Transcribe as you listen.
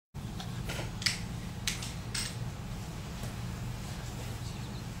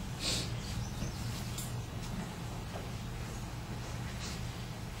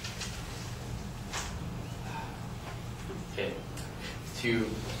to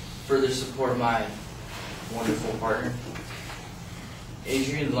further support my wonderful partner.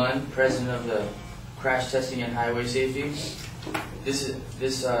 Adrian Lund, president of the Crash Testing and Highway Safety. This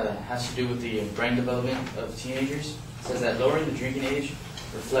has to do with the brain development of teenagers. It says that lowering the drinking age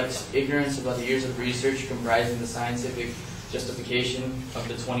reflects ignorance about the years of research comprising the scientific justification of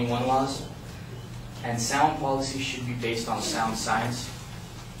the 21 laws, and sound policy should be based on sound science.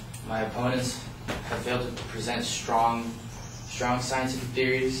 My opponents have failed to present strong scientific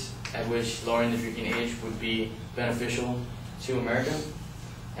theories at which lowering the drinking age would be beneficial to America.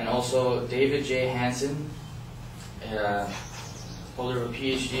 And also David J. Hansen, holder of a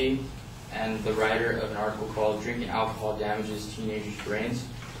PhD and the writer of an article called Drinking Alcohol Damages Teenagers' Brains,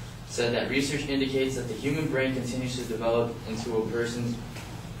 said that research indicates that the human brain continues to develop into a person's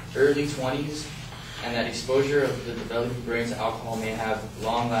early 20s, and that exposure of the developing brain to alcohol may have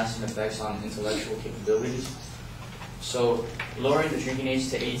long-lasting effects on intellectual capabilities. So lowering the drinking age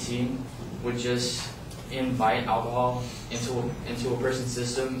to 18 would just invite alcohol into a person's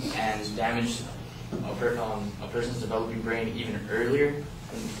system and damage a person's developing brain even earlier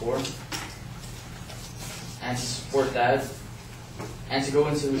than before. And to support that, and to go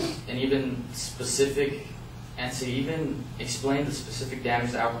into an even specific, and to even explain the specific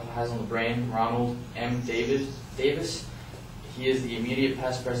damage that alcohol has on the brain, Ronald M. Davis, he is the immediate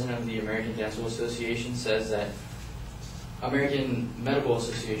past president of the American Dental Association, says that American Medical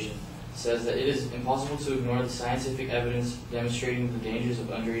Association says that it is impossible to ignore the scientific evidence demonstrating the dangers of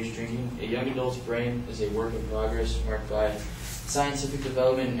underage drinking. A young adult's brain is a work in progress marked by scientific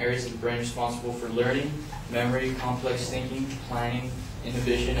development in areas of the brain responsible for learning, memory, complex thinking, planning,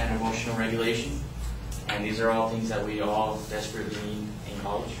 inhibition, and emotional regulation. And these are all things that we all desperately need in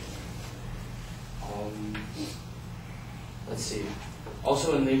college. Let's see.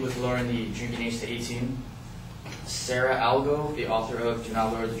 Also in league with lowering the drinking age to 18, Sarah Algo, the author of Do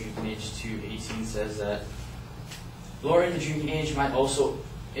Not Lower the Drinking Age to 18, says that lowering the drinking age might also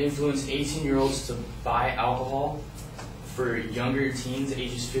influence 18-year-olds to buy alcohol for younger teens,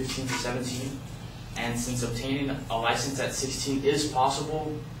 ages 15 to 17. And since obtaining a license at 16 is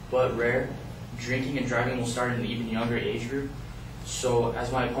possible but rare, drinking and driving will start in an even younger age group. So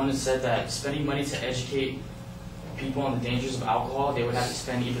as my opponent said, that spending money to educate people on the dangers of alcohol, they would have to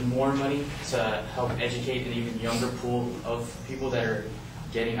spend even more money to help educate an even younger pool of people that are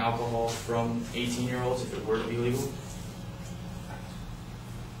getting alcohol from 18-year-olds if it were to be legal.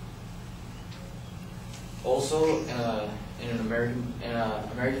 Also, in an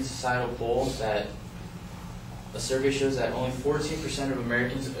American societal poll, that a survey shows that only 14% of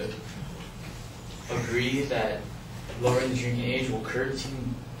Americans agree that lowering the drinking age will curb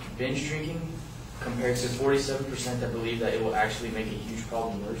teen binge drinking, compared to 47% that believe that it will actually make a huge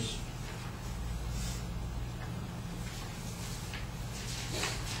problem worse.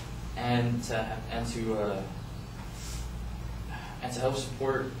 And to help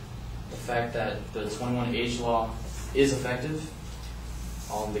support the fact that the 21 age law is effective,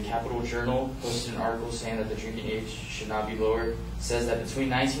 the Capital Journal posted an article saying that the drinking age should not be lowered. It says that between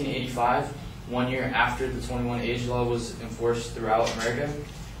 1985, 1 year after the 21 age law was enforced throughout America,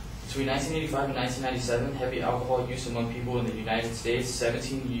 between 1985 and 1997, heavy alcohol use among people in the United States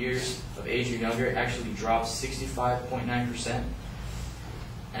 17 years of age or younger actually dropped 65.9%.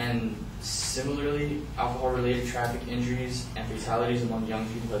 And similarly, alcohol-related traffic injuries and fatalities among young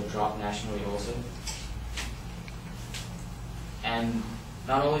people have dropped nationally also. And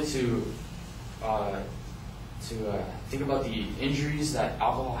not only to think about the injuries that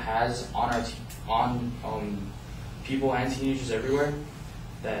alcohol has on people and teenagers everywhere,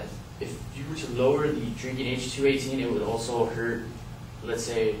 that if you were to lower the drinking age to 18, it would also hurt, let's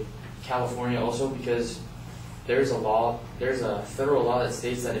say, California also, because there's a federal law that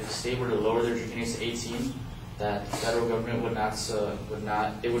states that if a state were to lower their drinking age to 18, that the federal government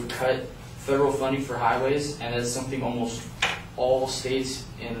it would cut federal funding for highways, and that's something almost all states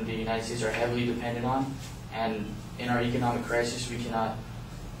in the United States are heavily dependent on. And in our economic crisis, we cannot,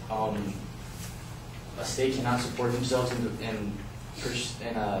 a state cannot support themselves in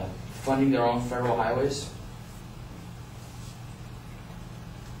funding their own federal highways.